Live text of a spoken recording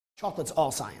Chocolate's all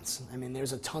science. I mean,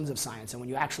 there's tons of science, and when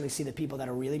you actually see the people that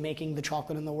are really making the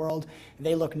chocolate in the world,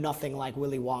 they look nothing like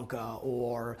Willy Wonka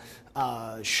or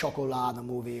Chocolat, the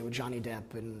movie with Johnny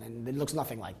Depp, and it looks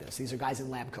nothing like this. These are guys in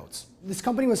lab coats. This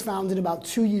company was founded about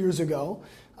 2 years ago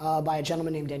by a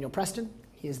gentleman named Daniel Preston.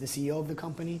 He is the CEO of the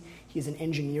company. He is an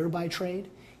engineer by trade.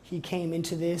 He came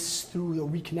into this through a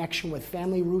reconnection with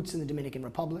family roots in the Dominican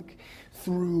Republic,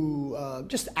 through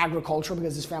just agriculture,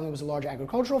 because his family was a large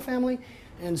agricultural family.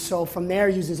 And so from there,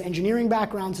 used his engineering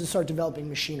background to start developing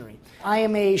machinery. I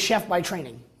am a chef by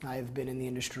training. I've been in the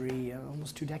industry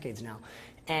almost 2 decades now.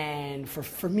 And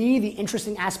for me, the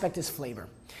interesting aspect is flavor.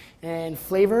 And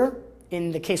flavor,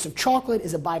 in the case of chocolate,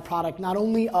 is a byproduct not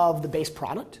only of the base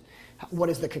product, what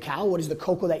is the cacao, what is the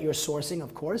cocoa that you're sourcing,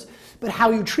 of course, but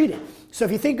how you treat it. So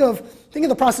if you think of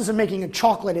the process of making a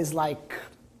chocolate is like,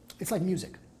 it's like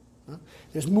music. Huh?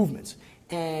 There's movements.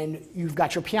 And you've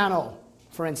got your piano,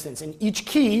 for instance, and each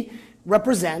key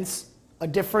represents a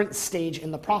different stage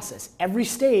in the process. Every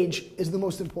stage is the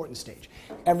most important stage.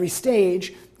 Every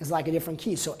stage is like a different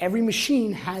key. So every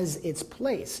machine has its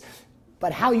place.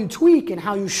 But how you tweak and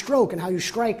how you stroke and how you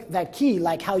strike that key,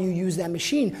 like how you use that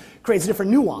machine, creates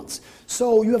different nuance.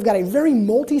 So you have got a very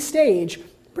multi-stage,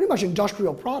 pretty much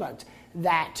industrial product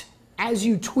that, as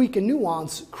you tweak a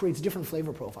nuance, creates different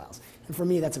flavor profiles. And for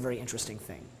me, that's a very interesting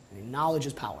thing. I mean, knowledge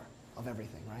is power of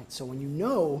everything, right? So when you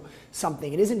know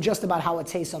something, it isn't just about how it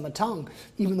tastes on the tongue,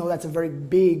 even though that's a very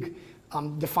big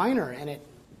definer and it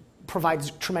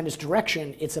provides tremendous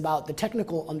direction. It's about the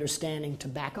technical understanding to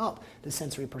back up the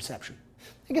sensory perception.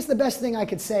 I guess the best thing I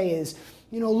could say is,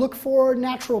 look for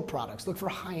natural products, look for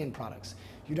high-end products.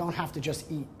 You don't have to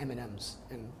just eat M&Ms,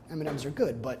 and M&Ms are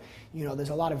good, but there's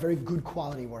a lot of very good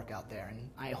quality work out there, and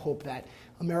I hope that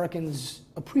Americans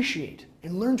appreciate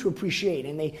and learn to appreciate,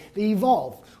 and they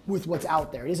evolve with what's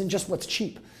out there. It isn't just what's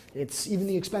cheap. It's even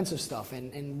the expensive stuff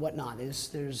and whatnot.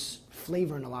 There's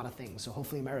flavor in a lot of things, so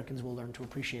hopefully Americans will learn to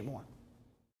appreciate more.